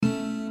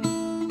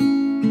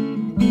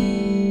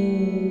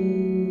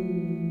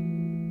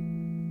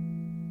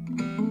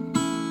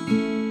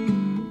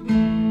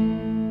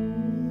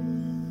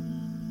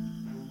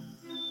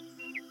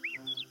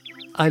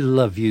I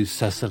love you,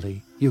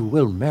 Cecily. You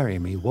will marry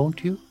me,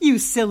 won't you? You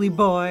silly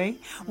boy.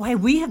 Why,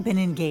 we have been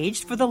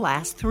engaged for the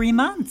last 3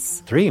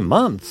 months. 3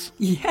 months?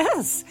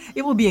 Yes,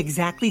 it will be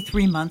exactly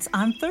 3 months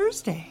on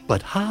Thursday.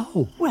 But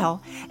how?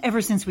 Well,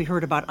 ever since we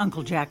heard about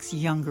Uncle Jack's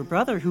younger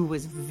brother, who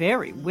was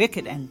very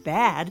wicked and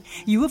bad,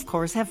 you, of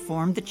course, have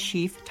formed the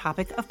chief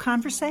topic of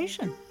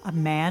conversation. A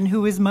man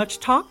who is much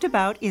talked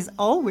about is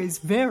always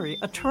very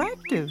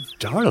attractive.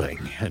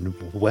 Darling, and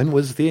when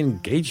was the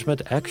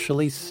engagement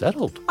actually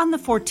settled? On the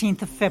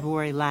 14th of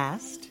February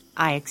last.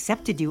 I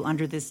accepted you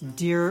under this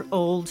dear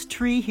old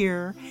tree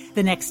here.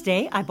 The next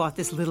day, I bought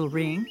this little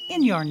ring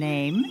in your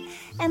name.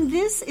 And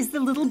this is the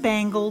little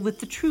bangle with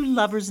the true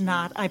lover's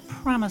knot I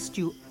promised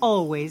you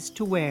always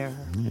to wear.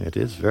 It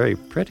is very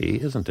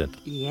pretty, isn't it?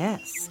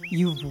 Yes,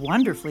 you've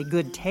wonderfully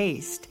good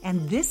taste.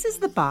 And this is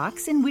the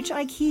box in which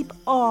I keep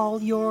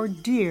all your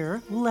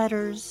dear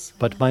letters.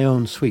 But my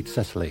own sweet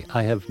Cecily,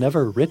 I have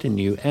never written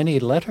you any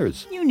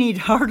letters. You need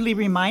hardly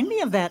remind me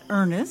of that,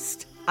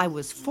 Ernest. I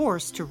was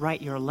forced to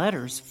write your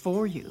letters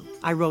for you.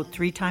 I wrote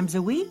 3 times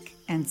a week,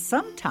 and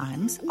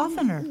sometimes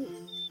oftener.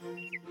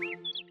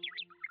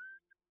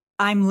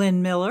 I'm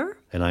Lynn Miller.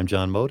 And I'm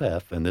John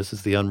Modaff, and this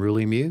is The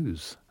Unruly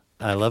Muse.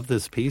 I love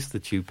this piece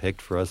that you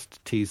picked for us to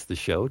tease the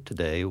show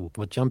today.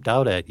 What jumped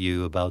out at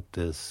you about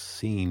this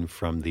scene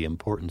from The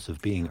Importance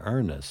of Being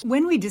Earnest?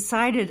 When we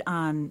decided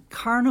on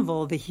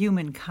Carnival, the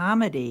human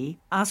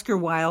comedy, Oscar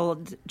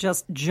Wilde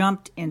just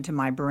jumped into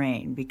my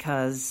brain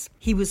because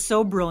he was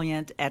so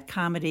brilliant at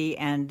comedy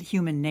and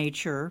human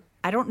nature.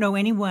 I don't know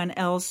anyone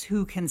else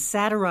who can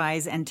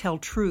satirize and tell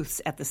truths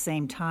at the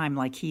same time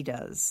like he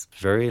does.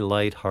 Very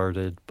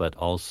lighthearted, but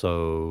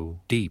also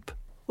deep.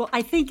 Well,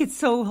 I think it's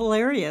so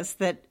hilarious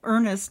that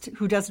Ernest,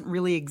 who doesn't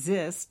really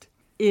exist,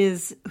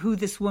 is who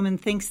this woman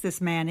thinks this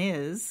man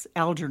is,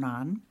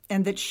 Algernon,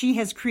 and that she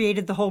has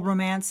created the whole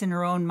romance in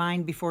her own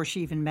mind before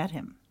she even met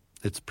him.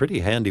 It's a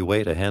pretty handy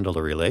way to handle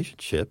a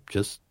relationship.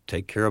 Just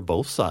take care of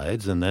both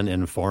sides and then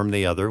inform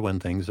the other when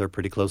things are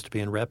pretty close to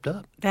being wrapped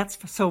up. That's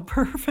so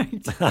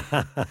perfect.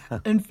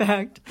 In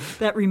fact,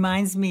 that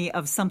reminds me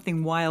of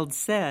something Wilde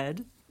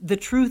said. The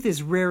truth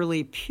is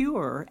rarely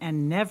pure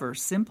and never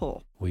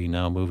simple. We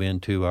now move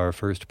into our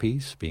first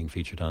piece, being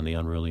featured on The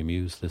Unruly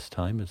Muse this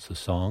time. It's a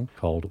song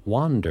called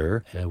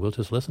Wander. We'll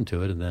just listen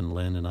to it, and then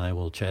Lynn and I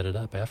will chat it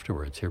up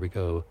afterwards. Here we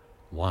go,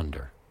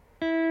 Wander.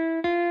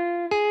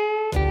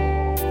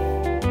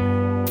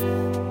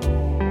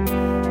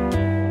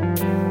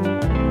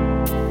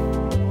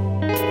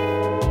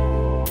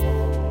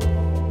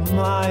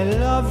 My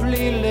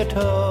lovely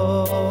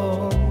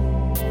little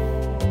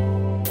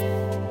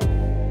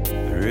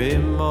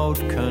remote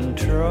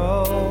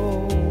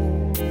control,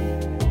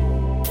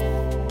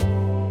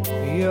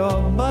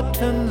 your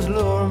buttons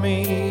lure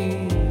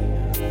me,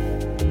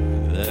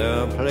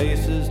 there are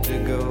places to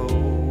go,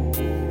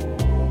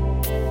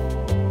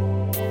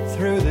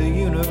 through the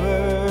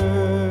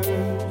universe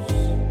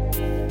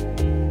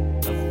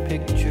of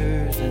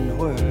pictures and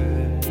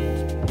words.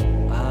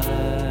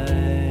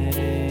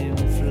 I'm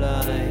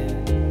flying,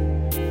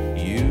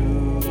 you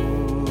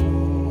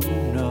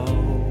know,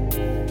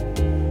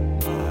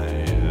 my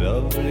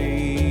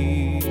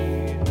lovely,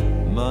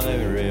 my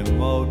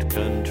remote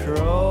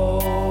control.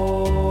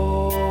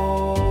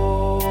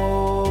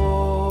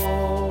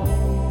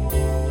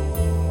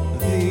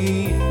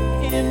 The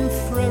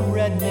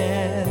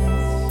infraredness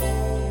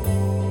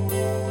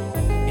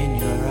in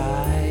your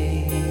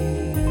eyes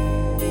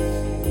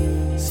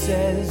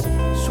says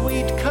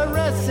sweet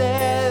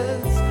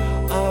caresses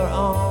are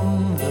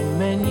on the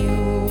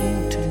menu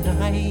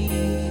tonight.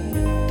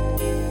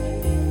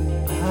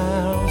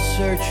 I'll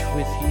search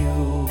with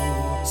you,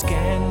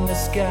 scan the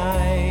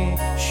sky,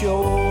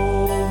 show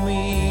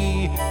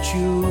me,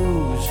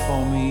 choose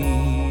for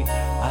me.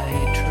 I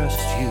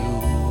trust you,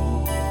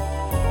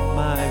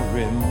 my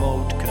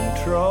remote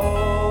control.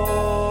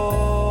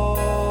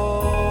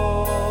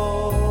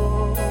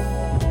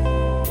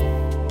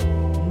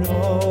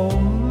 No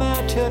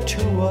matter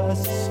to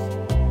us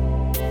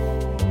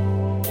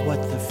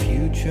what the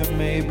future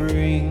may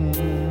bring,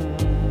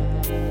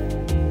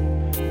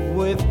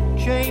 with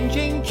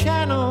changing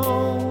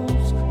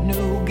channels,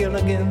 new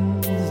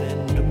Gilligans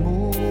and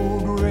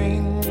mood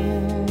rings,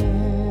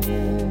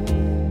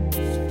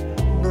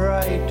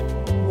 bright,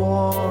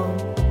 warm,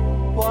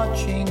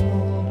 watching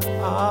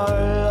our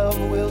love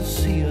will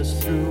see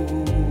us through.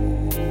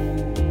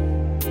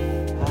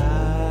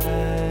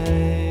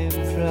 I'm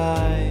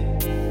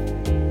flying,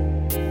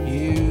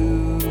 you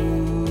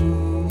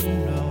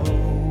know,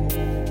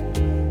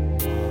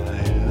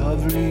 my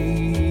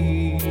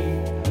lovely,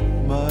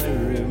 my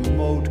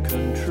remote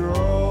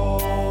control.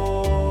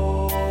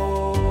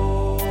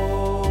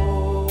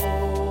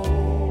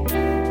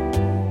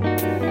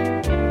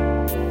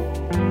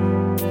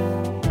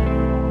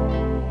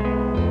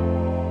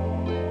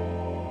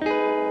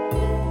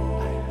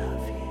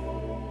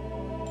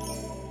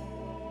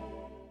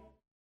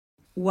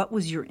 What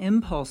was your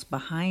impulse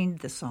behind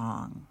the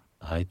song?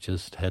 I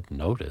just had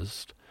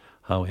noticed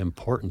how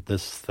important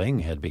this thing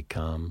had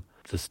become,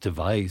 this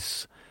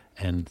device,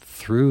 And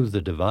through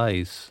the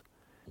device,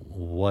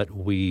 what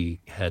we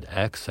had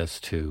access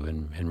to,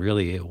 and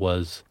really it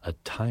was a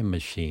time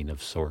machine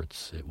of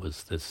sorts. It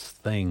was this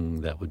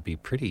thing that would be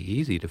pretty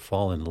easy to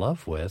fall in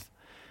love with.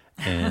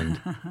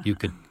 And you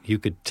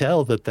could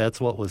tell that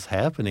that's what was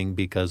happening,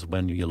 because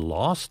when you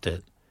lost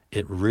it,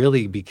 it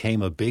really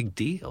became a big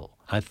deal.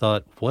 I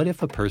thought, what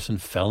if a person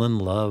fell in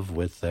love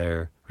with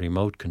their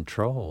remote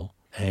control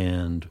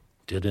and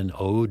did an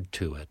ode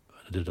to it,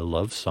 did a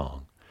love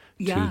song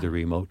to the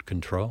remote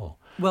control?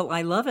 Well,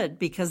 I love it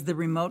because the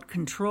remote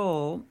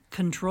control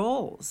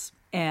controls.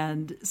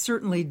 And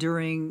certainly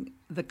during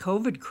the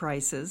COVID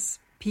crisis,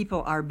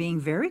 people are being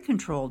very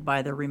controlled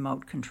by the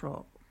remote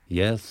control.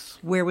 Yes.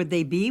 Where would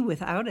they be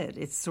without it?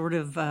 It's sort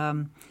of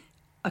a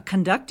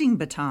conducting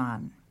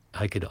baton.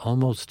 I could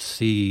almost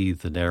see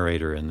the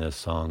narrator in this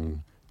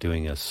song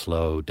doing a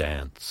slow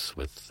dance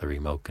with the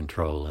remote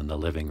control in the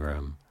living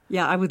room.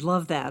 Yeah, I would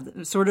love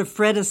that. Sort of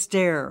Fred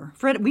Astaire.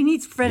 We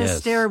need Fred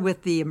Astaire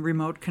with the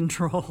remote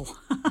control.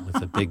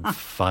 With a big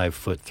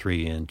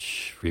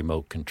 5'3"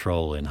 remote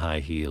control in high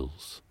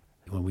heels.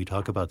 When we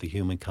talk about the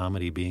human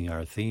comedy being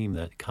our theme,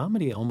 that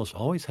comedy almost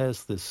always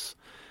has this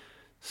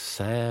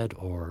sad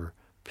or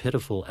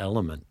pitiful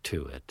element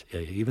to it.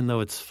 Even though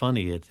it's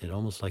funny, it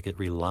almost like it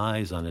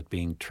relies on it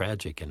being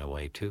tragic in a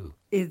way, too.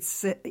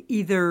 It's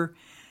either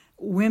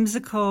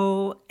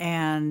whimsical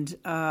and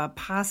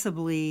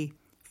possibly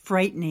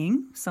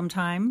frightening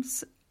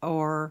sometimes,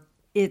 or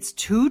it's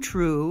too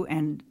true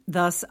and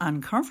thus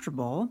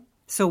uncomfortable.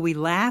 So we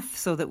laugh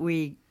so that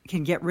we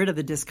can get rid of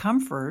the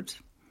discomfort.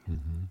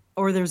 Mm-hmm.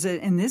 Or there's,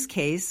 in this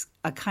case,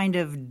 a kind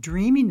of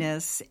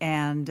dreaminess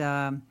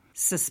and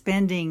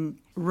suspending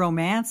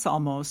romance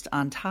almost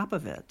on top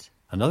of it.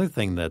 Another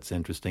thing that's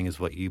interesting is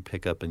what you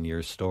pick up in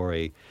your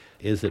story,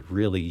 Is It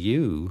Really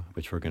You?,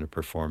 which we're going to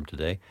perform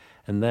today.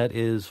 And that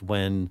is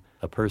when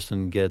a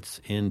person gets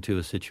into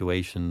a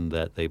situation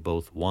that they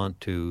both want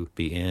to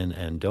be in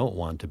and don't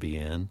want to be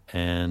in.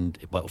 And,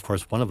 well, of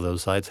course, one of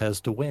those sides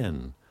has to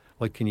win.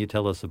 What can you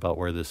tell us about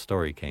where this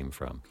story came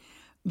from?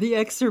 The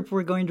excerpt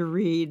we're going to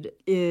read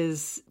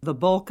is the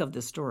bulk of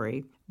the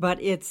story,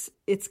 but it's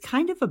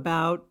kind of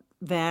about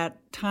that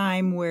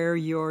time where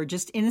you're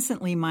just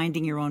innocently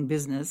minding your own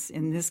business.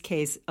 In this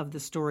case of the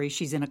story,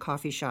 she's in a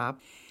coffee shop,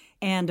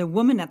 and a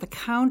woman at the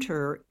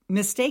counter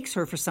mistakes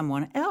her for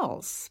someone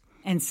else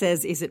and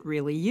says, "Is it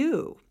really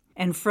you?"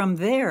 And from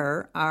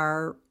there,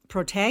 our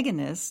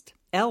protagonist,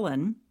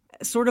 Ellen,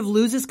 sort of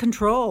loses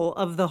control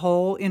of the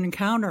whole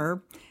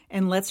encounter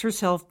and lets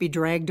herself be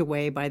dragged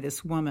away by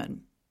this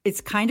woman.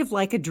 It's kind of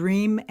like a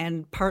dream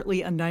and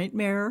partly a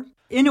nightmare.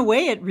 In a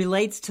way, it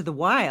relates to The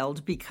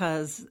Wild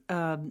because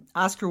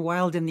Oscar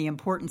Wilde, in The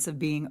Importance of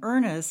Being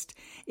Earnest,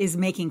 is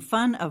making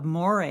fun of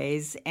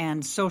mores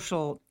and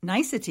social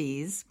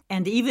niceties.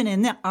 And even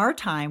in our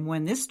time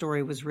when this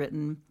story was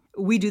written,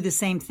 we do the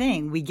same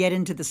thing. We get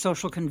into the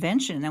social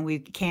convention and we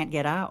can't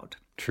get out.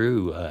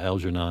 True.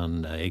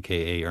 Algernon,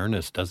 a.k.a.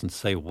 Ernest, doesn't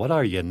say, "What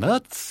are you,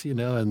 nuts?"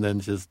 And then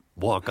just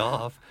walk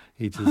off.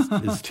 He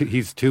just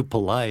he's too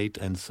polite.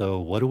 And so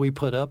what do we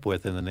put up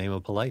with in the name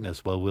of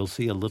politeness? Well, we'll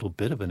see a little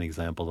bit of an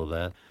example of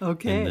that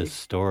in this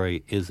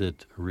story, Is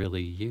It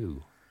Really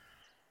You?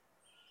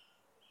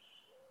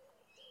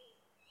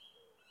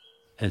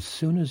 As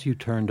soon as you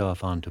turned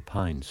off onto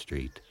Pine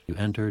Street, you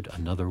entered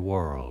another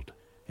world.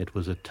 It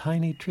was a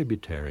tiny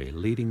tributary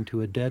leading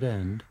to a dead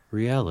end.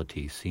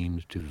 Reality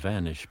seemed to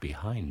vanish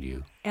behind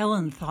you.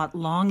 Ellen thought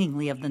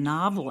longingly of the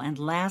novel and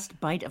last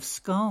bite of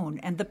scone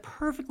and the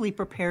perfectly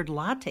prepared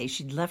latte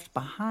she'd left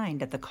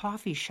behind at the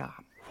coffee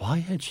shop. Why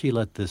had she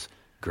let this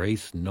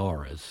Grace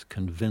Norris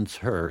convince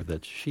her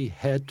that she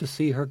had to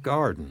see her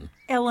garden?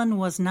 Ellen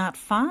was not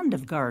fond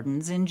of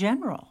gardens in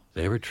general.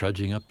 They were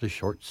trudging up the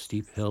short,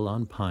 steep hill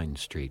on Pine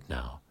Street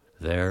now.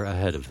 There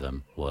ahead of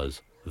them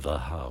was the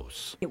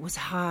house. It was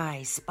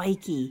high,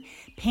 spiky,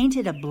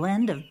 painted a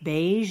blend of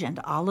beige and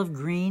olive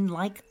green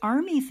like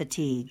army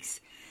fatigues.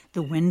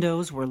 The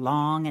windows were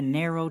long and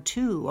narrow,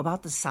 too,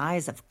 about the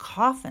size of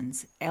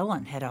coffins,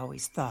 Ellen had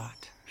always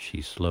thought.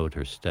 She slowed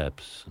her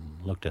steps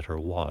and looked at her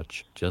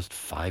watch. Just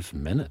 5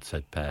 minutes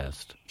had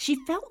passed.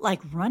 She felt like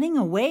running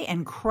away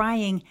and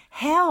crying,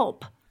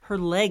 "Help!" Her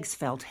legs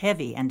felt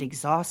heavy and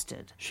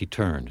exhausted. She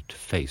turned to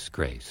face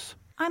Grace.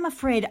 "I'm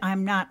afraid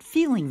I'm not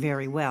feeling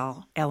very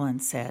well," Ellen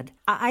said.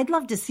 "I'd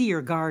love to see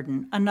your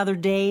garden. Another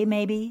day,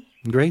 maybe?"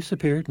 Grace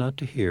appeared not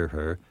to hear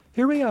her.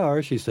 "Here we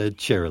are," she said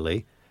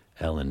cheerily.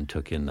 Ellen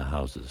took in the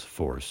house's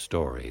 4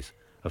 stories.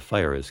 A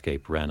fire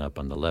escape ran up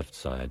on the left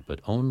side, but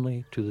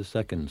only to the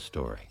 2nd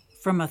story.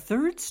 From a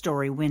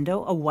 3rd-story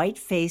window, a white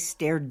face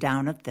stared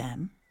down at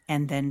them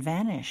and then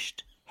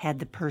vanished. Had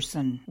the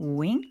person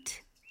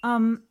winked?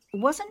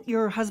 Wasn't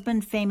your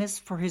husband famous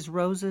for his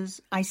roses?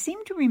 I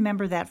seem to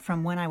remember that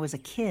from when I was a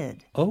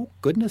kid. Oh,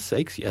 goodness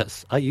sakes,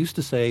 yes. I used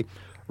to say,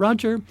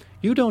 "Roger,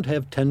 you don't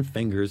have 10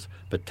 fingers,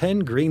 but 10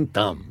 green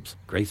thumbs."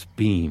 Grace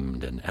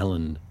beamed, and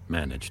Ellen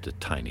managed a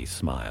tiny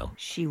smile.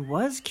 She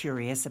was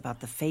curious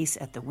about the face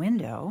at the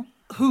window.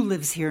 "Who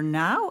lives here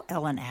now?"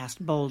 Ellen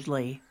asked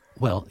boldly.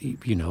 Well,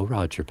 you know,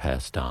 Roger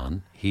passed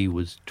on. He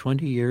was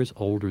 20 years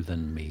older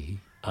than me.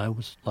 I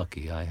was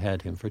lucky. I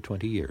had him for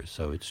 20 years,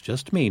 so it's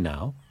just me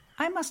now.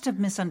 I must have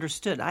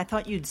misunderstood. I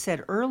thought you'd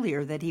said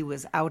earlier that he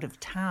was out of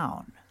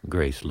town.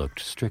 Grace looked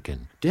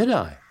stricken. Did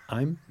I?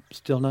 I'm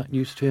still not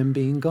used to him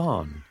being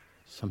gone.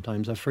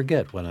 Sometimes I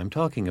forget when I'm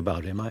talking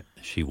about him.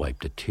 She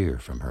wiped a tear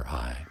from her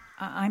eye.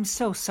 I'm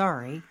so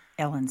sorry,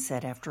 Ellen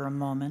said after a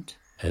moment.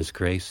 As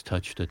Grace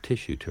touched a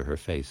tissue to her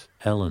face,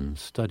 Ellen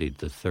studied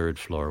the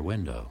third-floor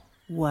window.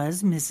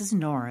 Was Mrs.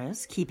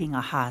 Norris keeping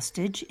a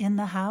hostage in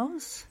the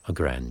house? A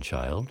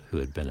grandchild who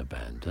had been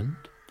abandoned.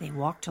 They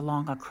walked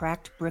along a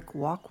cracked brick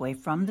walkway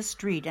from the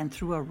street and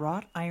through a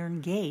wrought iron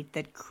gate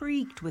that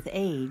creaked with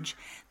age,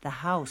 the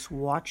house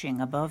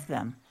watching above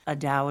them, a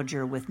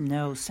dowager with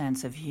no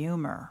sense of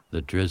humor.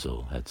 The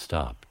drizzle had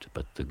stopped,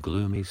 but the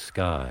gloomy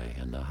sky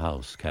and the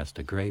house cast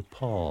a gray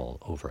pall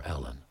over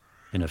Ellen.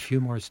 In a few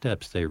more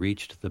steps, they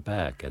reached the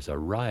back as a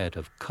riot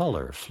of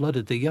color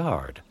flooded the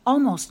yard,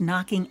 almost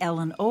knocking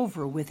Ellen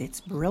over with its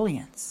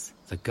brilliance.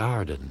 The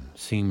garden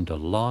seemed a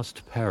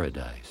lost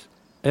paradise,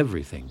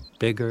 everything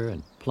bigger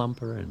and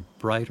plumper and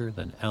brighter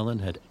than Ellen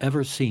had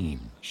ever seen.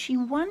 She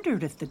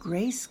wondered if the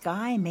gray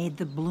sky made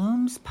the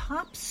blooms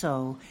pop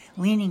so,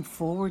 leaning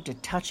forward to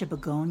touch a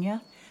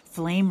begonia,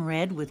 flame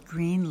red with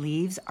green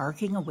leaves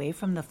arcing away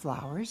from the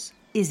flowers.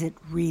 Is it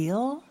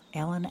real?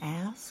 Ellen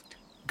asked.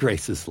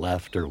 Grace's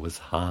laughter was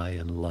high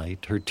and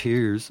light, her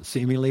tears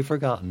seemingly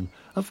forgotten.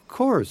 Of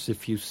course,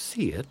 if you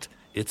see it,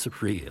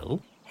 it's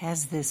real.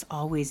 Has this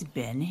always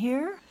been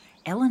here?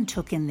 Ellen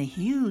took in the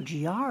huge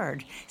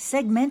yard,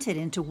 segmented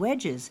into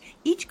wedges.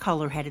 Each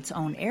color had its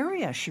own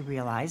area, she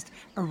realized,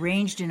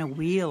 arranged in a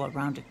wheel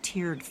around a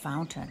tiered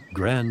fountain.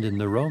 Grand in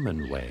the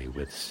Roman way,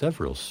 with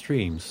several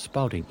streams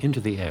spouting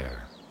into the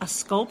air. A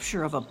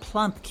sculpture of a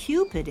plump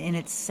Cupid in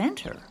its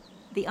center.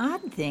 The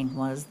odd thing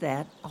was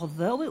that,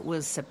 although it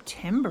was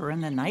September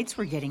and the nights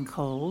were getting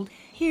cold,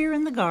 here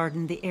in the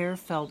garden the air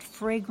felt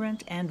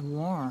fragrant and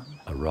warm.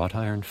 A wrought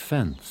iron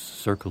fence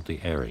circled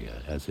the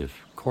area, as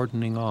if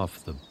cordoning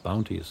off the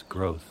bounteous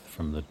growth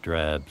from the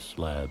drab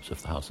slabs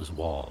of the house's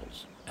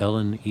walls.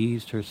 Ellen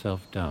eased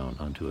herself down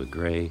onto a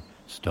gray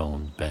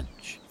stone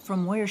bench.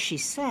 From where she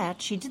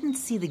sat, she didn't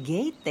see the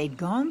gate they'd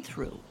gone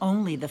through,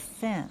 only the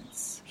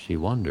fence. She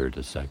wondered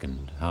a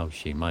second how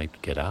she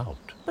might get out.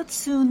 But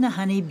soon the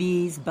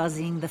honeybees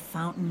buzzing, the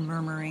fountain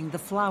murmuring, the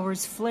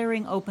flowers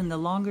flaring open the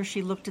longer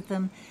she looked at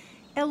them,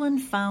 Ellen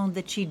found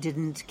that she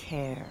didn't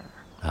care.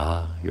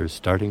 Ah, you're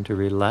starting to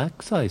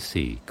relax, I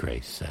see,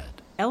 Grace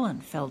said.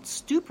 Ellen felt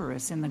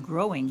stuporous in the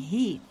growing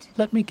heat.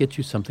 Let me get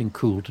you something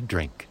cool to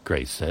drink,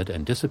 Grace said,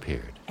 and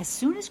disappeared. As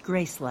soon as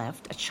Grace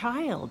left, a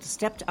child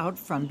stepped out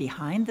from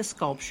behind the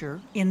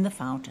sculpture in the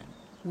fountain.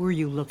 Were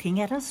you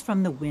looking at us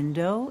from the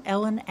window?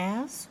 Ellen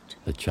asked.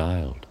 The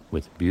child,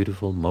 with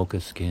beautiful mocha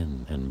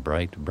skin and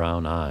bright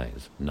brown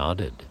eyes,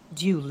 nodded.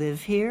 Do you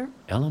live here?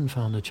 Ellen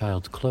found the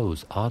child's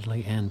clothes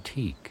oddly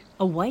antique.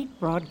 A white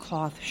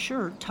broadcloth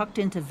shirt tucked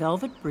into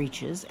velvet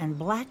breeches and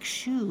black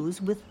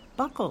shoes with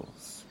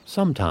buckles.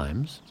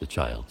 Sometimes, the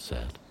child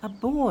said. A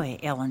boy,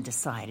 Ellen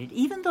decided,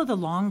 even though the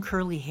long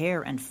curly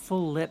hair and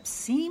full lips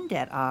seemed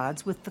at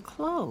odds with the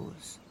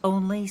clothes.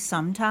 Only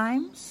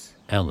sometimes?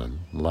 Ellen,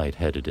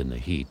 light-headed in the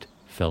heat,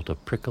 felt a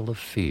prickle of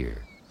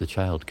fear. The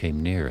child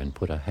came near and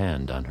put a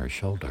hand on her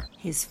shoulder.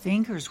 His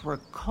fingers were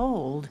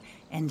cold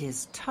and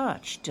his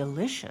touch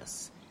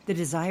delicious. The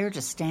desire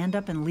to stand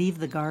up and leave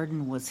the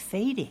garden was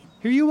fading.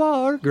 Here you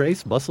are!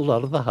 Grace bustled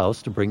out of the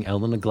house to bring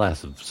Ellen a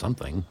glass of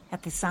something.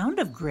 At the sound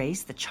of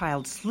Grace, the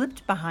child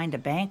slipped behind a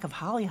bank of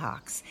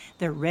hollyhocks,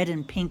 their red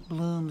and pink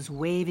blooms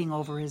waving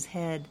over his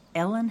head.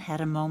 Ellen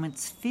had a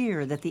moment's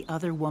fear that the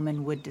other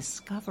woman would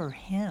discover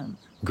him.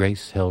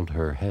 Grace held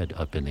her head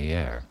up in the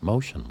air,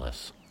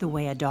 motionless. The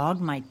way a dog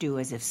might do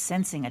as if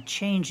sensing a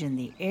change in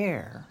the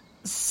air.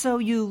 So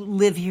you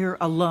live here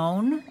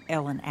alone?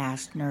 Ellen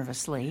asked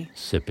nervously.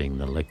 Sipping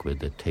the liquid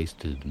that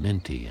tasted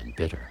minty and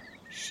bitter.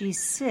 She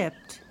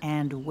sipped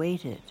and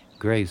waited.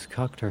 Grace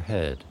cocked her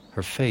head,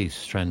 her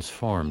face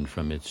transformed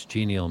from its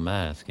genial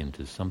mask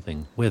into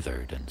something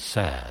withered and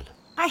sad.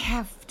 I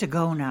have to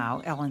go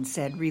now, Ellen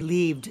said,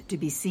 relieved to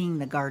be seeing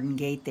the garden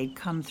gate they'd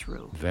come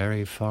through.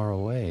 Very far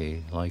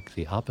away, like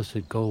the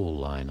opposite goal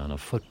line on a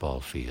football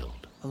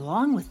field.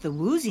 Along with the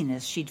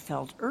wooziness she'd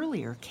felt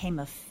earlier came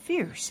a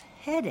fierce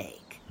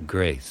headache.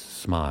 Grace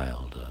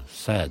smiled, a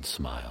sad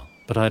smile.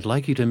 But I'd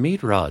like you to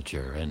meet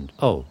Roger and,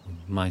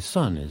 my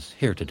son is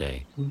here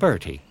today,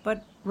 Bertie.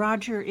 But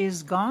Roger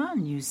is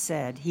gone, you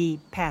said. He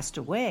passed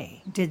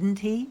away, didn't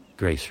he?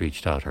 Grace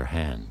reached out her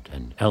hand,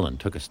 and Ellen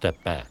took a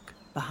step back.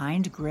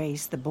 Behind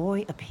Grace, the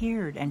boy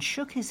appeared and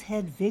shook his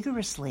head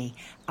vigorously,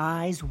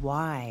 eyes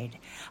wide.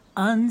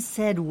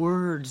 Unsaid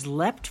words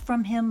leapt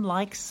from him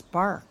like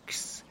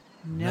sparks.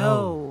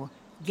 No,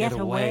 get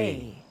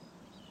away.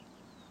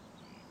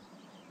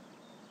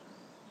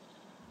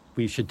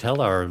 We should tell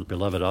our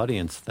beloved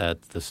audience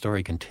that the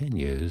story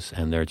continues,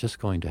 and they're just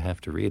going to have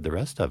to read the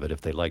rest of it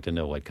if they'd like to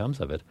know what comes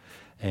of it.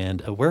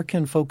 And where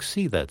can folks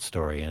see that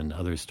story and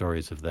other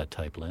stories of that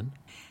type, Lynn?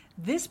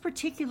 This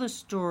particular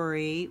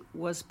story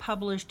was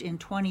published in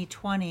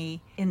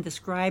 2020 in the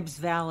Scribes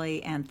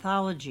Valley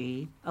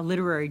Anthology, a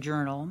literary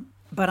journal,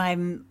 but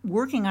I'm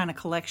working on a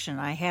collection.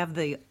 I have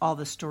all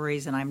the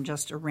stories and I'm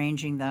just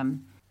arranging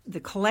them.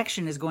 The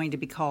collection is going to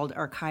be called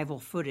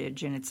Archival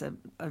Footage, and it's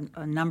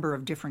a number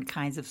of different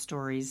kinds of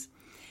stories.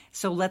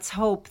 So let's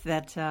hope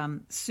that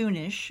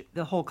soonish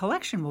the whole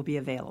collection will be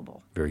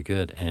available. Very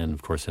good. And,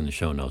 of course, in the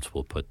show notes,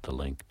 we'll put the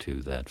link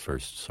to that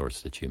first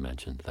source that you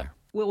mentioned there.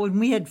 Well, when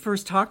we had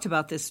first talked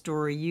about this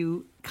story,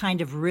 you kind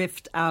of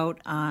riffed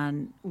out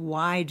on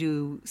why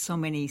do so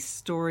many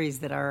stories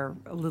that are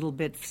a little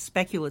bit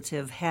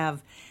speculative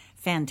have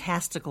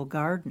fantastical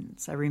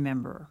gardens, I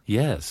remember.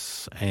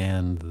 Yes,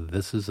 and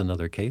this is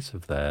another case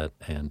of that,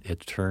 and it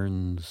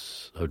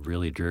turns a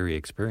really dreary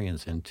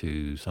experience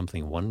into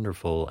something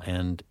wonderful,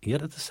 and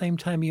yet at the same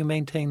time you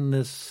maintain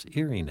this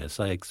eeriness.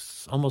 I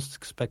almost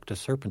expect a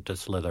serpent to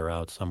slither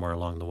out somewhere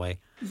along the way.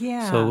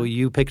 Yeah. So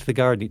you picked the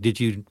garden. Did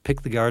you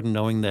pick the garden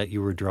knowing that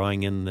you were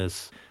drawing in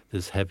this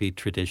heavy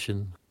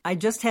tradition? I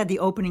just had the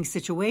opening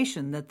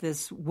situation that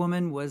this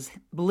woman was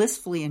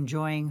blissfully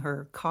enjoying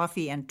her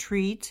coffee and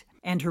treat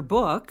and her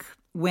book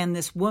when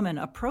this woman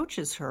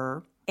approaches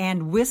her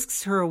and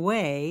whisks her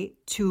away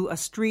to a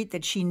street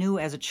that she knew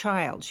as a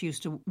child. She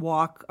used to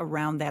walk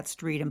around that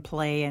street and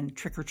play and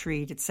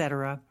trick-or-treat,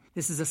 etc.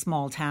 This is a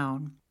small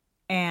town.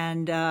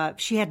 And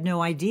she had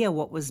no idea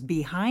what was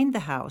behind the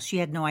house. She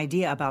had no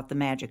idea about the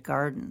magic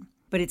garden.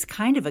 But it's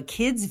kind of a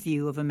kid's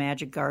view of a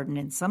magic garden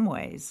in some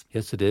ways.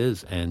 Yes, it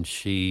is. And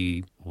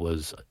she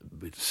was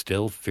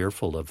still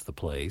fearful of the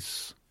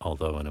place,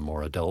 although in a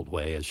more adult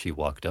way. As she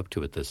walked up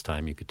to it this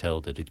time, you could tell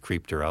that it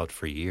creeped her out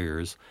for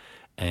years.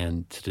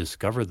 And to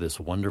discover this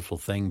wonderful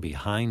thing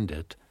behind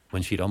it,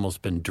 when she'd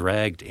almost been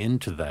dragged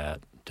into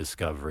that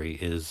discovery,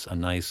 is a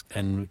nice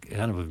and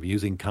kind of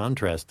amusing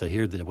contrast to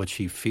hear that what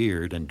she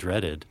feared and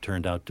dreaded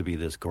turned out to be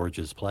this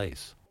gorgeous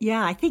place.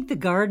 Yeah, I think the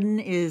garden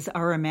is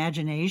our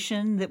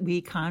imagination that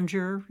we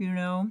conjure,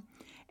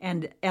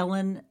 And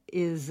Ellen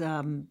is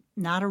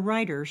not a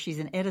writer, she's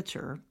an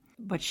editor,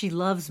 but she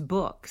loves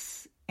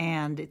books.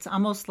 And it's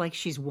almost like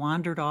she's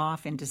wandered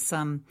off into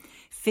some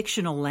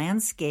fictional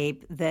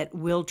landscape that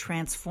will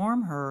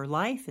transform her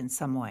life in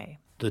some way.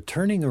 The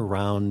turning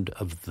around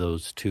of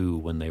those two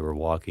when they were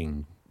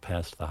walking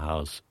past the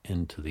house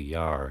into the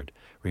yard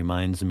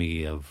reminds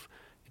me of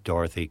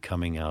Dorothy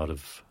coming out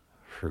of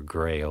her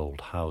gray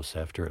old house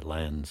after it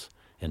lands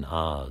in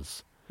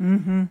Oz.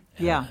 Mm-hmm.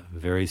 Yeah.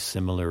 Very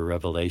similar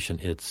revelation.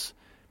 It's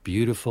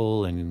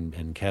beautiful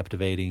and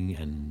captivating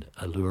and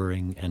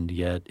alluring, and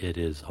yet it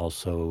is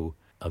also,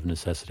 of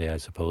necessity, I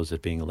suppose,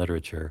 it being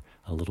literature,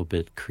 a little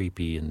bit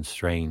creepy and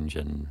strange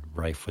and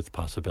rife with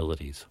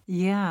possibilities.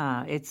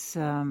 Yeah, it's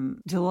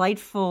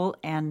delightful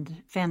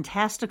and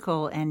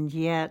fantastical, and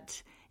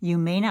yet you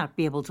may not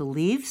be able to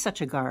leave such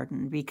a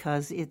garden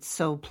because it's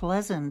so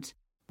pleasant.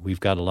 We've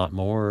got a lot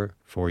more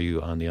for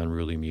you on The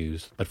Unruly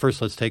Muse. But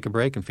first, let's take a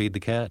break and feed the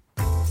cat.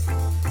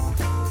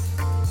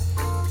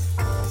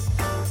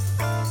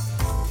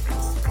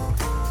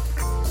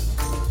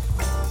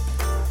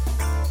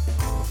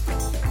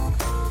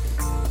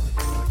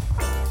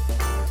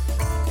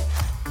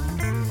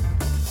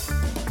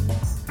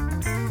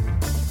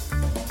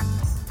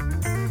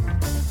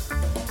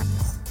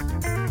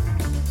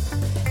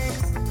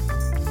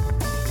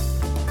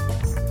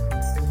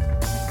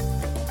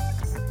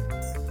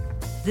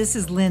 This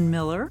is Lynn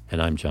Miller.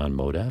 And I'm John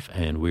Modaff,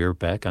 and we're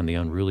back on The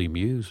Unruly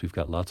Muse. We've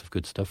got lots of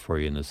good stuff for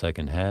you in the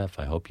second half.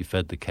 I hope you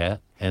fed the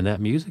cat, and that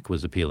music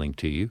was appealing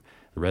to you.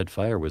 The Red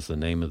Fire was the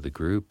name of the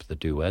group, the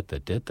duet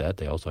that did that.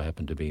 They also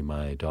happened to be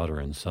my daughter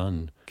and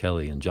son,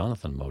 Kelly and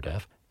Jonathan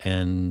Modaff.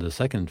 And the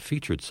second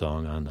featured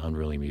song on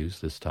Unruly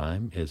Muse this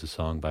time is a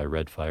song by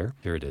Red Fire.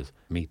 Here it is,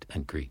 Meet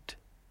and Greet.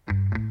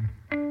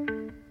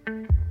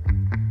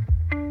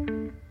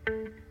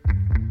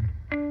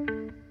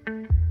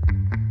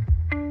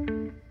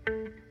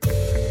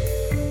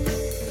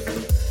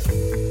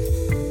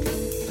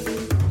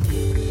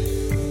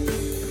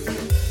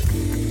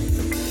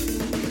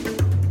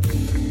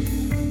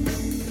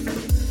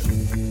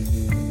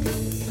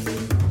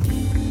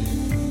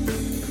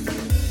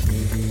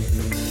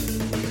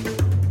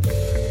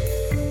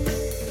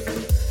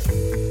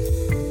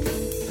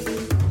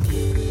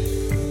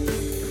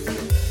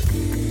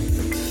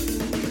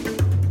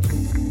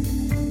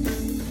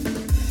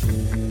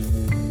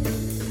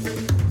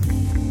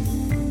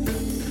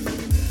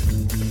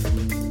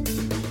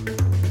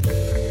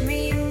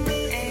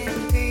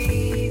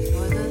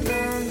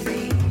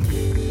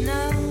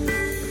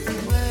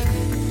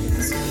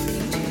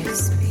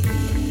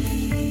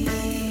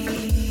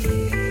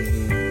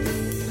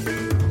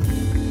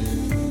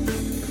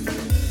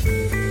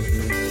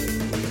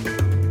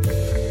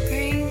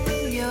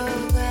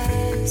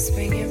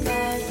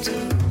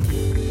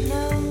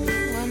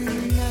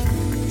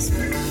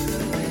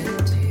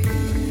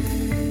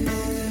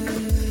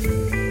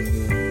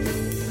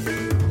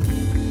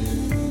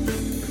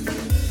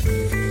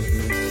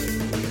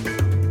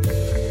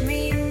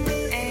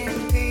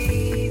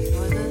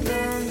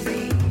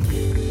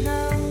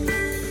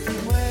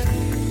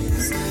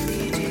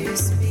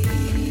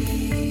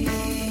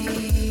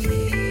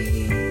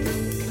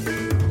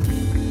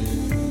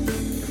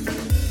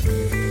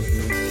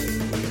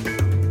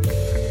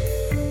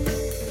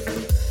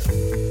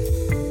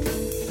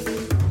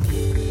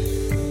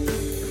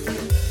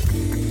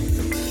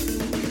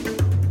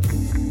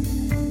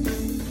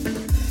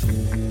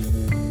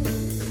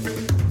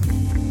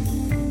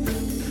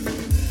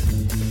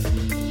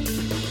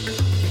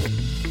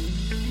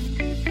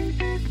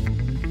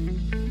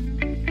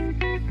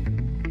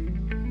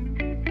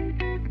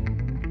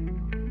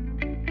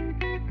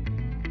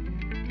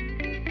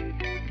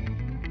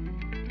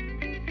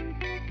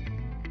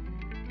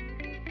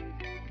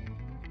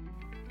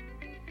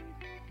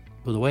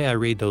 Well, the way I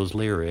read those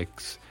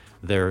lyrics,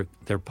 they're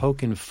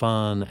poking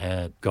fun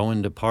at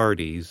going to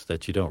parties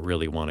that you don't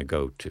really want to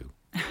go to.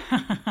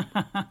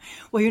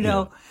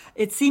 Well,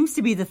 it seems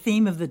to be the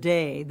theme of the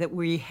day that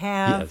we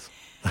have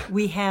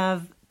we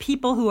have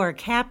people who are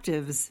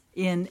captives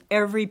in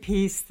every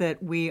piece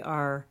that we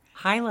are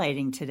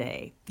highlighting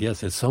today.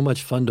 Yes, it's so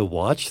much fun to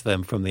watch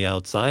them from the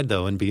outside,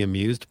 though, and be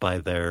amused by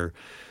their,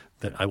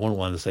 I won't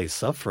want to say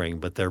suffering,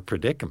 but their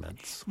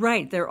predicaments.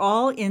 Right. They're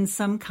all in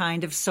some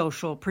kind of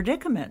social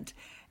predicament,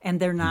 and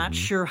they're not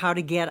sure how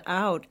to get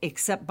out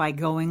except by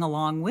going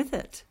along with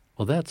it.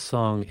 Well, that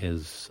song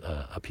is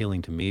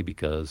appealing to me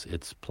because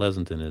it's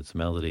pleasant in its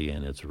melody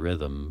and its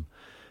rhythm,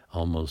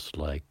 almost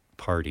like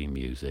party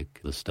music.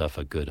 The stuff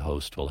a good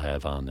host will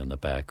have on in the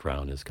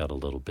background has got a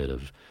little bit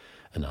of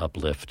an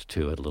uplift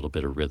to it, a little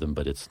bit of rhythm,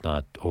 but it's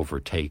not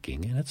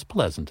overtaking, and it's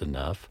pleasant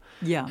enough.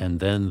 Yeah. And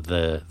then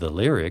the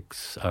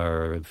lyrics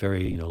are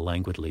very,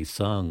 languidly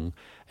sung,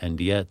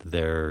 and yet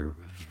they're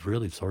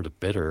really sort of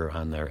bitter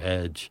on their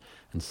edge.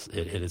 And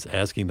it is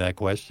asking that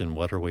question,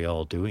 what are we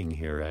all doing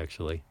here,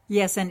 actually?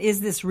 Yes, and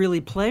is this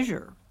really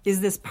pleasure?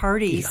 Is this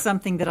party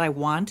something that I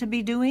want to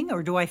be doing,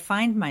 or do I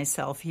find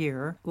myself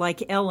here,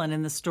 like Ellen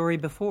in the story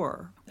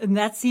before? And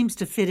that seems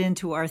to fit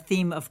into our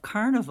theme of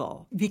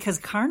carnival, because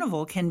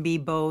carnival can be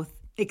both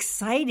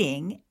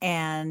exciting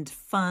and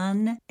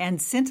fun and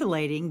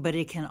scintillating, but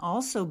it can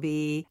also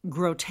be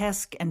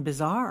grotesque and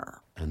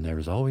bizarre. And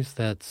there's always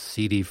that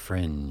seedy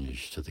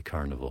fringe to the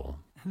carnival.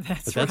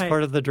 That's right.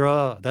 Part of the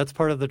draw. That's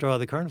part of the draw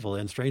of the carnival.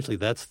 And strangely,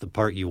 that's the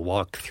part you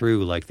walk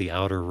through, like the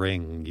outer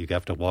ring. You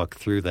have to walk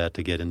through that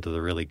to get into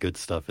the really good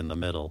stuff in the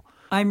middle.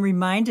 I'm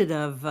reminded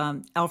of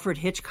Alfred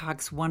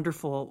Hitchcock's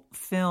wonderful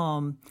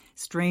film,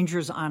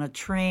 Strangers on a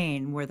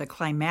Train, where the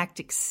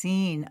climactic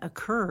scene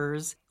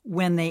occurs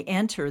when they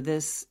enter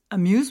this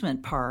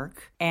amusement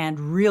park and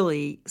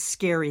really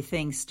scary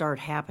things start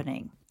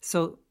happening.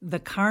 So the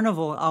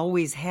carnival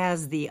always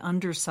has the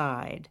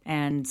underside,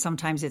 and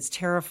sometimes it's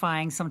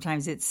terrifying,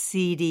 sometimes it's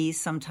seedy,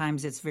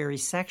 sometimes it's very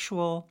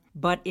sexual,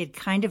 but it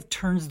kind of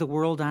turns the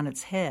world on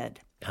its head.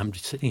 I'm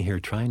sitting here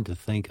trying to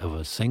think of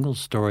a single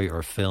story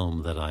or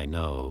film that I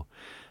know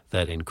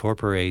that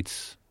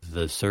incorporates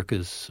the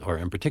circus, or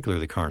in particular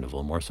the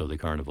carnival, more so the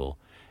carnival,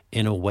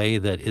 in a way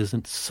that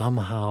isn't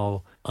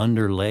somehow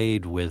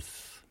underlaid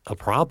with a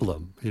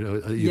problem,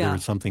 either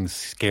something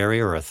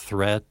scary or a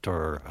threat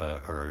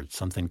or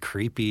something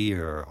creepy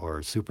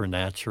or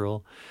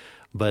supernatural.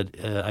 But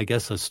I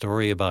guess a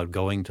story about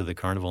going to the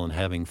carnival and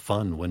having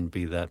fun wouldn't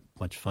be that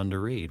much fun to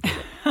read.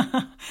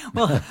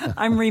 Well,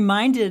 I'm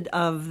reminded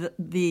of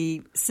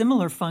the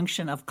similar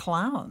function of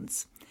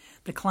clowns.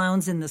 The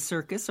clowns in the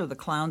circus or the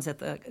clowns at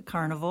the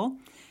carnival.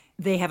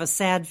 They have a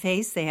sad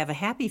face, they have a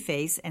happy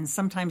face, and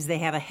sometimes they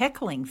have a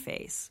heckling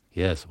face.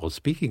 Yes. Well,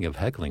 speaking of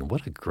heckling,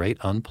 what a great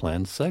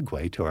unplanned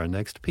segue to our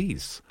next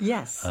piece.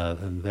 Yes.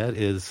 And that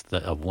is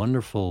a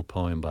wonderful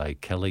poem by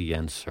Kelly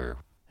Yenser.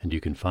 And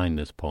you can find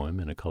this poem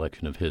in a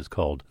collection of his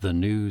called The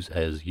News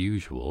as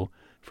Usual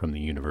from the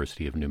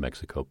University of New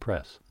Mexico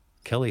Press.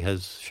 Kelly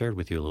has shared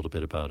with you a little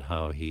bit about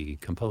how he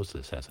composed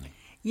this, hasn't he?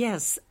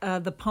 Yes.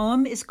 The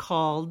poem is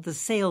called The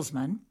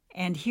Salesman,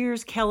 and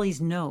here's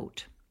Kelly's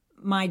note.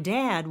 My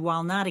dad,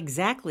 while not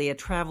exactly a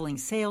traveling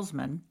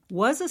salesman,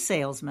 was a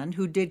salesman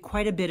who did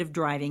quite a bit of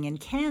driving in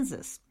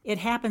Kansas. It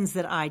happens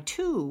that I,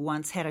 too,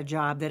 once had a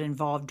job that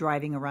involved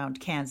driving around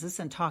Kansas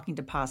and talking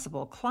to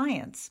possible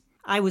clients.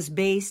 I was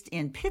based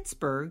in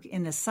Pittsburgh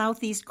in the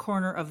southeast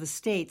corner of the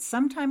state,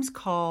 sometimes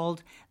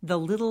called the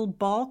Little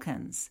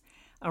Balkans,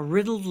 a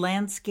riddled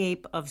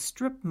landscape of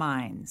strip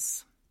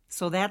mines.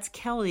 So that's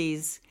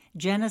Kelly's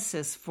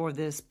genesis for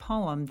this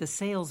poem, The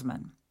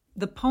Salesman.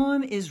 The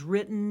poem is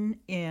written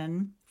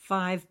in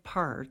 5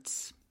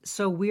 parts,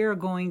 so we're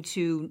going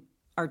to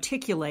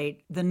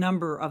articulate the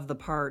number of the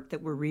part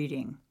that we're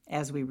reading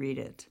as we read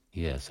it.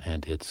 Yes,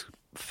 and its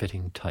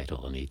fitting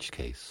title in each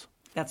case.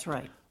 That's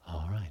right.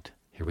 All right,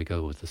 here we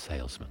go with The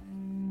Salesman.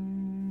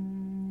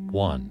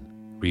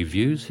 1.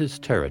 Reviews his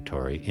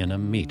territory in a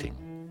meeting.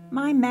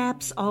 My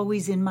map's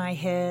always in my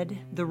head,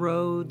 the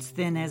roads,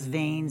 thin as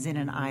veins in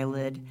an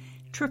eyelid,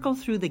 trickle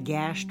through the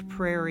gashed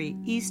prairie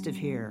east of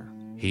here.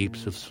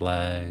 Heaps of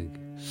slag,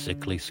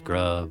 sickly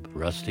scrub,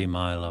 rusty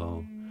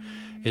Milo.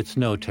 It's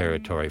no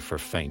territory for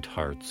faint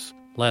hearts.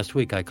 Last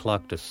week I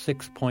clocked a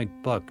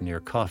 6-point buck near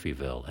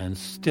Coffeyville and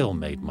still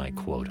made my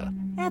quota.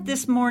 At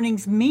this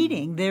morning's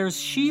meeting, there's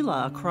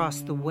Sheila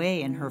across the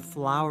way in her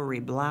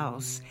flowery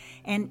blouse,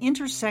 an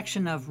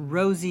intersection of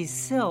rosy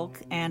silk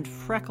and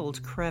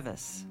freckled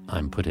crevice.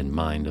 I'm put in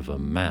mind of a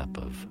map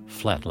of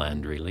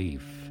flatland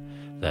relief.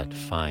 That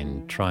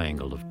fine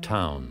triangle of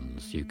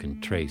towns you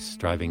can trace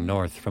driving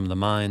north from the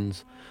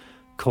mines,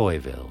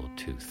 Coyville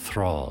to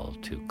Thrall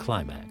to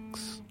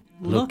Climax.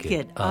 Look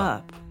it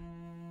up.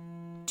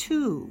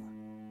 2.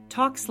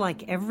 Talks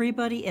like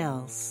everybody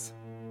else.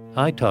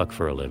 I talk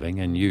for a living,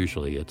 and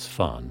usually it's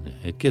fun.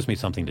 It gives me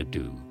something to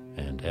do,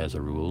 and as a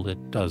rule,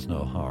 it does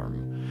no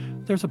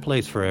harm. There's a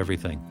place for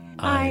everything.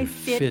 I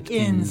fit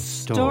in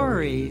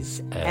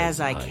stories as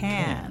I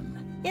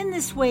can. In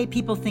this way,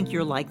 people think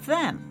you're like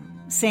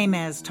them. Same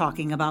as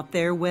talking about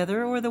their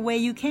weather or the way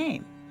you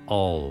came.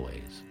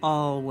 Always,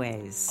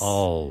 Always.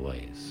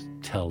 always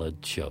tell a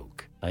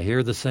joke. I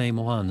hear the same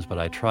ones, but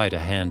I try to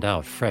hand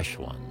out fresh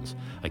ones.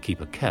 I keep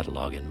a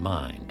catalog in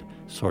mind,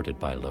 sorted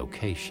by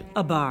location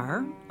A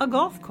bar, a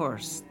golf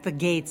course, the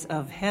gates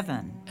of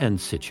heaven. and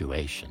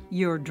situation.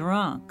 You're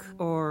drunk,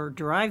 or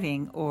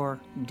driving, or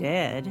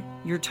dead.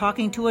 You're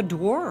talking to a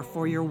dwarf,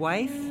 or your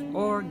wife,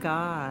 or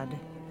God.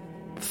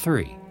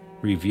 3.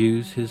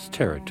 Reviews his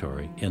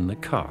territory in the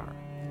car.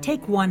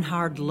 Take one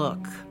hard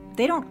look.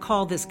 They don't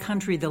call this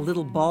country the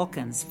Little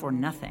Balkans for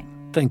nothing.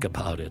 Think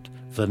about it.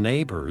 The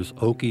neighbors,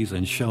 Okies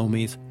and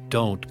Shomies,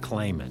 don't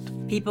claim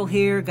it. People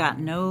here got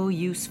no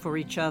use for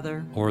each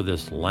other. Or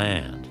this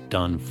land,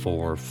 done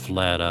for,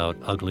 flat out,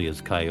 ugly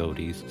as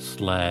coyotes,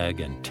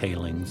 slag and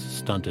tailings,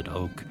 stunted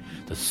oak,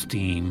 the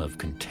steam of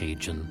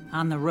contagion.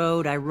 On the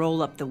road, I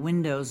roll up the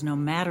windows no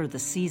matter the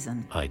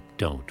season. I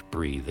don't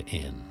breathe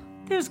in.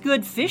 There's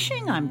good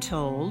fishing, I'm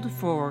told,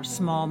 for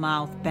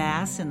smallmouth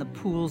bass in the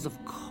pools of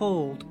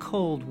cold,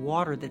 cold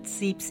water that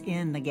seeps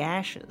in the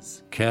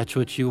gashes. Catch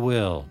what you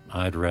will.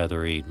 I'd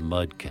rather eat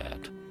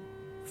mudcat.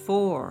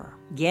 4.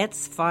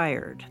 Gets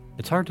fired.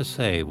 It's hard to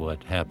say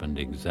what happened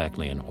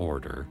exactly in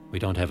order. We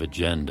don't have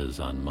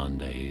agendas on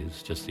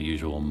Mondays, just the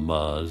usual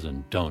muzz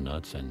and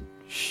donuts and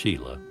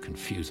Sheila,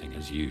 confusing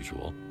as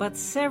usual. But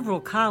several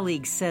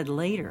colleagues said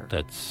later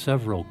That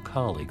several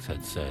colleagues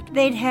had said.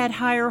 they'd had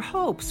higher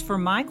hopes for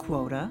my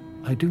quota.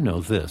 I do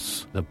know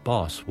this. The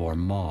boss wore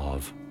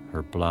mauve,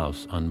 her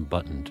blouse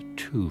unbuttoned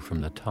too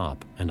from the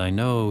top, and I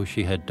know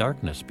she had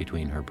darkness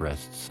between her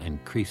breasts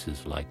and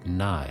creases like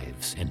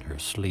knives in her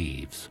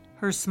sleeves.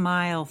 Her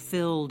smile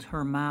filled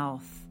her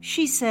mouth.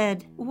 She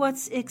said,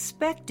 "What's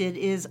expected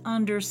is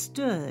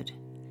understood."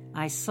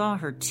 I saw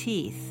her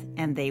teeth,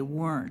 and they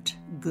weren't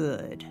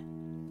good.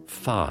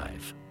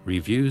 5.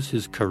 Reviews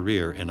his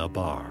career in a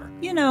bar.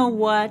 You know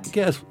what?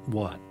 Guess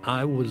what?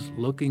 I was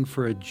looking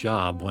for a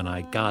job when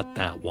I got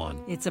that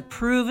one. It's a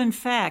proven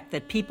fact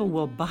that people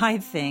will buy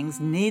things,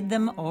 need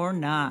them or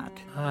not.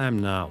 I'm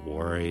not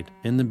worried.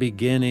 In the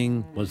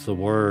beginning was the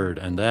word,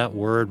 and that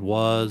word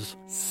was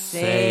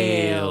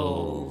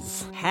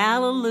sales.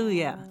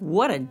 Hallelujah.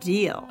 What a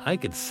deal. I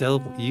could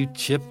sell you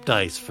chip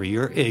dice for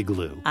your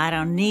igloo. I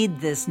don't need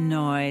this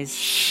noise.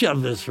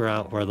 Shove this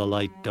route where the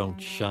light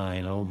don't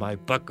shine. Oh, my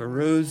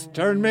buckaroos,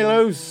 turn me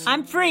loose.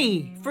 I'm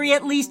free. Free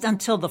at least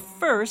until the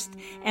 1st.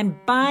 And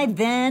by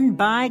then,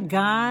 by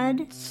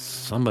God...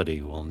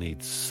 Somebody will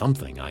need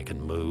something I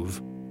can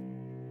move.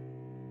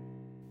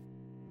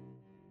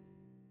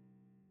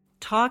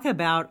 Talk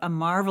about a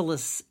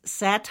marvelous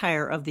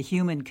satire of the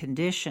human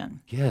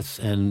condition. Yes,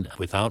 and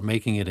without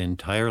making it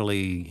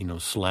entirely,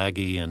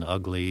 slaggy and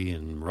ugly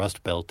and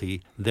rust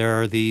belty,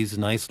 there are these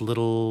nice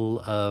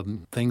little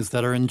things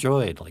that are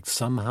enjoyed. Like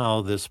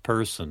somehow this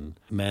person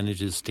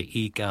manages to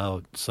eke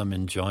out some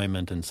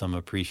enjoyment and some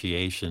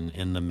appreciation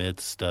in the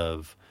midst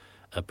of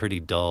a pretty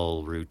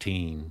dull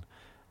routine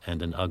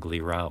and an ugly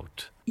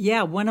route.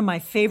 Yeah, one of my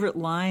favorite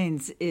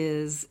lines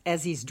is,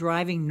 as he's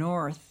driving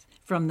north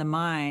from the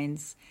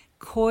mines,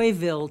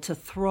 Coyville to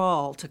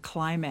Thrall to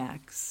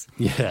Climax.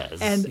 Yes,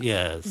 And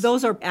yes.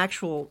 those are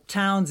actual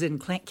towns in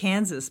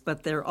Kansas,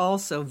 but they're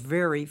also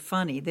very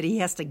funny that he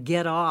has to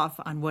get off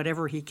on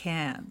whatever he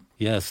can.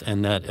 Yes,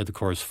 and that, of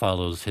course,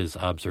 follows his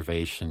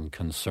observation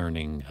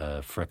concerning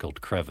freckled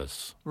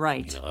crevice.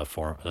 Right.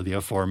 The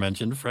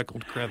aforementioned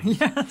freckled crevice.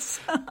 Yes.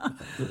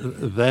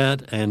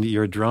 That and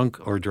you're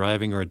drunk or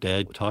driving or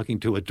dead, talking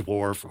to a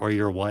dwarf or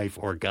your wife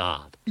or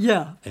God.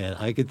 Yeah. And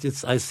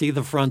I see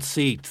the front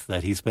seat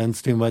that he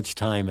spends too much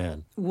time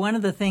in. One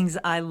of the things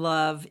I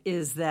love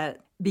is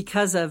that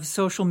because of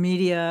social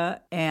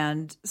media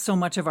and so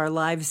much of our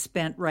lives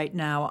spent right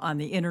now on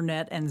the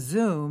internet and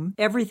Zoom,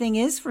 everything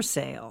is for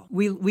sale.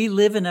 We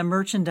live in a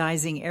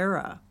merchandising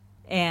era,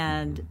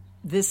 and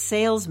this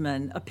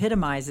salesman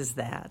epitomizes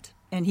that.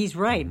 And he's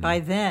right. By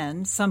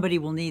then, somebody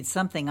will need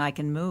something I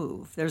can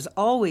move. There's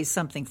always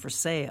something for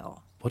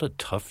sale. What a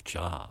tough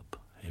job.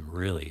 It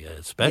really is,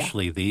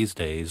 especially these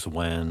days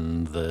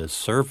when the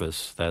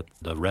service that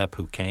the rep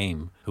who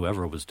came,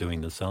 whoever was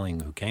doing the selling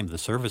who came, the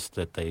service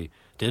that they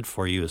did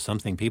for you is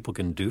something people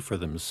can do for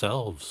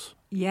themselves.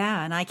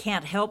 Yeah, and I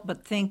can't help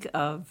but think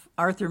of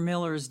Arthur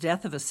Miller's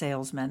Death of a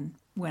Salesman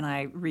when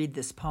I read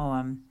this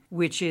poem,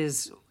 which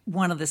is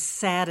one of the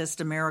saddest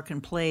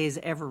American plays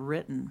ever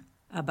written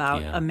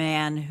about a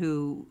man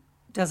who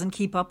doesn't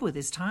keep up with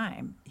his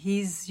time.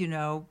 He's,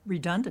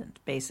 redundant,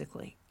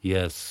 basically.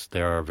 Yes,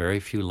 there are very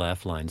few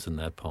laugh lines in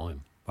that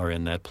poem, or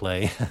in that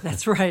play.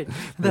 That's right.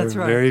 That's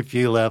there are right. very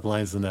few laugh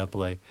lines in that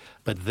play.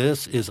 But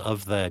this is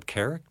of that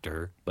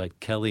character, but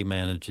Kelly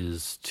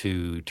manages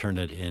to turn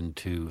it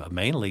into a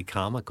mainly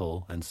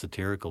comical and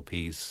satirical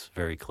piece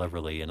very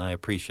cleverly, and I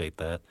appreciate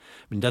that.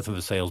 I mean, Death of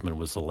a Salesman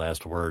was the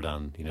last word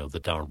on, the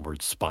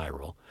downward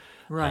spiral.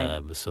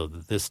 Right. So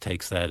this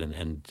takes that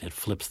and it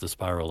flips the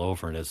spiral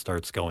over and it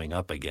starts going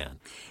up again.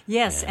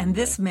 Yes, and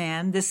this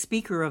man, this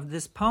speaker of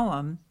this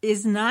poem,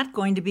 is not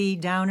going to be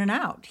down and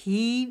out.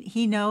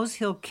 He knows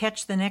he'll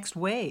catch the next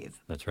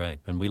wave. That's right.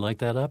 And we like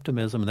that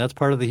optimism, and that's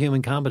part of the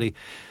human comedy.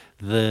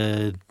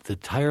 The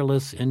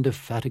tireless,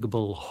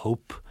 indefatigable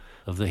hope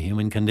of the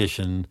human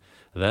condition.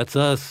 That's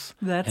us.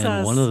 That's and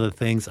us. One of the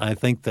things I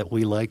think that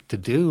we like to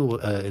do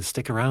is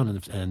stick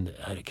around, and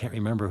I can't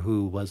remember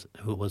who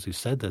it was who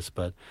said this,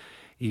 but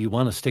you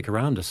want to stick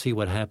around to see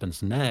what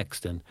happens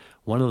next. And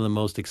one of the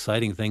most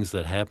exciting things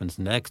that happens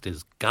next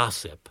is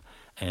gossip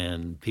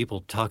and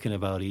people talking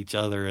about each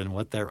other and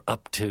what they're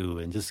up to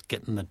and just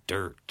getting the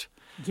dirt.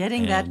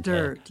 Getting that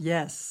dirt,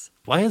 yes.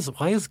 Why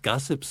is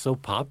gossip so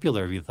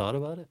popular? Have you thought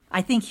about it?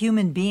 I think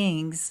human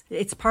beings,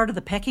 it's part of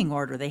the pecking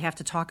order. They have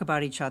to talk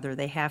about each other.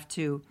 They have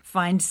to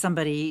find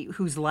somebody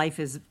whose life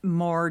is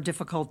more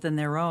difficult than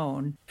their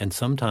own. And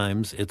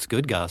sometimes it's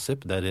good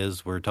gossip. That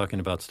is, we're talking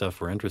about stuff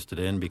we're interested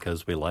in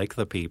because we like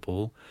the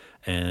people,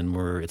 and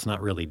it's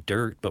not really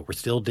dirt, but we're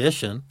still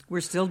dishing.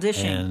 We're still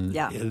dishing, and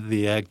yeah.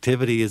 The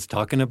activity is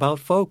talking about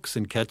folks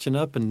and catching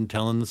up and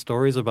telling the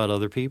stories about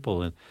other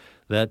people. And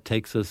that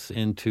takes us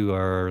into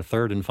our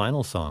third and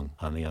final song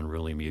on The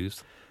Unruly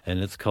Muse, and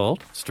it's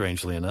called,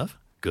 strangely enough,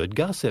 Good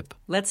Gossip.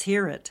 Let's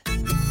hear it.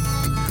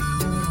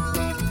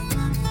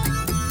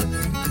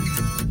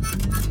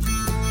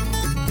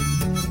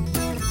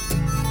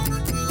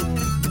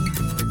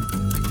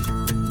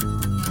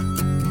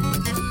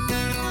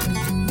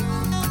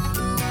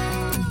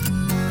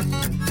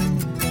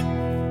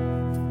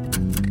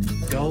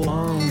 Go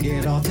on,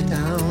 get off the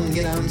town,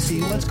 get out and see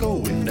what's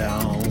going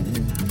down.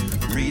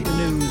 Read the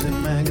news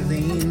and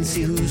magazines,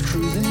 see who's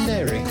cruising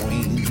Dairy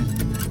Queen.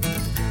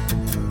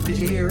 Did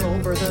you hear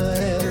old Bertha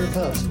had her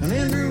pups and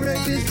Andrew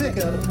wrecked his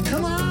pickup?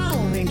 Come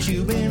on, ain't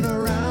you been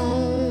around?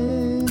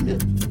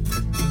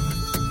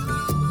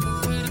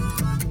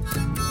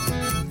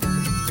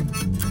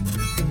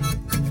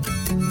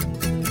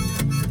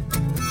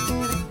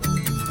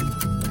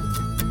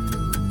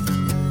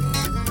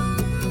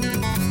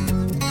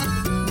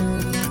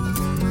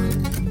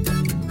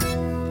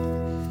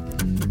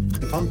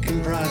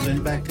 Pumpkin pride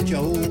went back to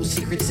Joe,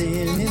 secrets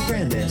in his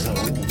granddad's hole.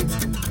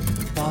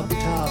 Pop the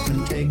top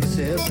and take a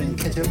sip and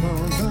catch up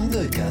on some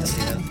good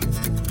gossip.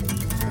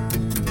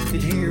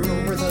 Did you hear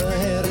old Bertha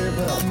had her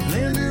pup and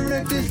Andrew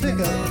wrecked his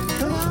pickup?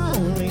 Come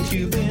on, ain't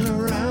you been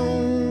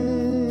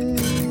around?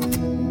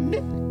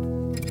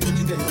 Ain't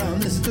you been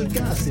around this good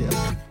gossip?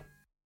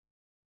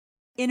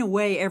 In a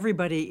way,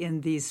 everybody in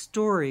these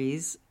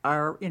stories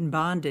are in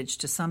bondage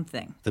to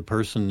something. The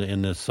person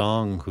in this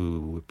song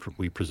who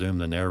we presume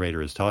the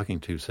narrator is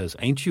talking to says,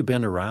 ain't you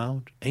been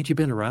around? Ain't you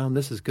been around?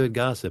 This is good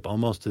gossip,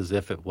 almost as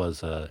if it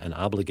was an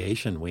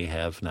obligation we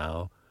have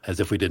now, as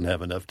if we didn't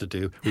have enough to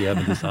do. We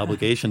have this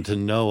obligation to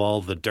know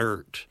all the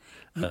dirt.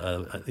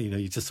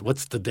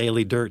 What's the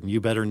daily dirt, and you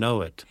better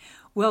know it.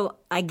 Well,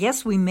 I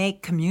guess we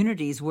make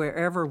communities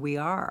wherever we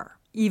are.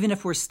 Even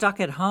if we're stuck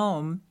at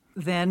home,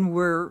 then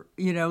we're,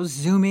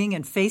 Zooming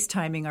and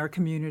FaceTiming our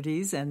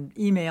communities and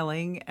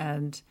emailing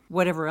and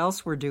whatever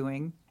else we're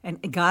doing.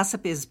 And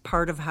gossip is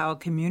part of how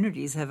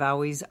communities have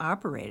always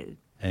operated.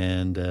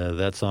 And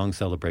that song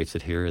celebrates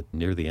it here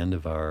near the end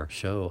of our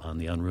show on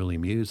The Unruly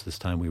Muse. This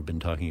time we've been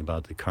talking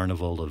about the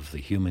carnival of the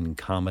human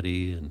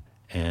comedy.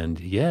 And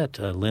yet,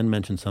 Lynn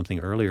mentioned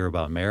something earlier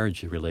about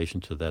marriage in relation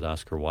to that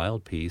Oscar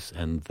Wilde piece,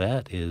 and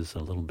that is a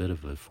little bit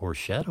of a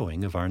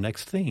foreshadowing of our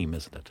nenext theme,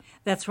 isn't it?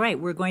 That's right.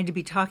 We're going to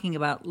be talking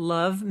about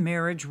love,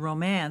 marriage,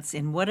 romance,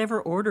 in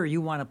whatever order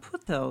you want to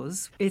put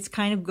those. It's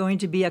kind of going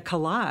to be a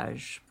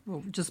collage.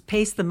 We'll just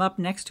paste them up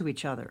next to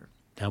each other.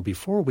 Now,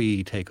 before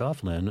we take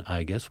off, Lynn,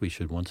 I guess we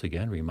should once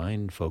again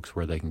remind folks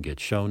where they can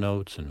get show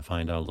notes and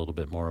find out a little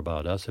bit more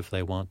about us if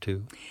they want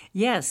to.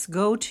 Yes,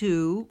 go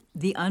to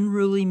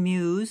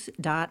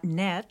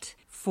theunrulymuse.net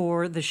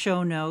for the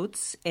show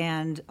notes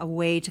and a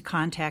way to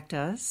contact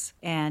us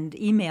and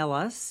email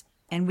us,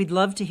 and we'd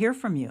love to hear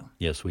from you.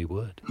 Yes, we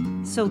would.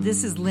 So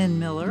this is Lynn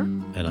Miller.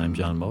 And I'm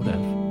John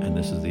Modaff, and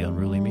this is The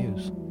Unruly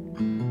Muse.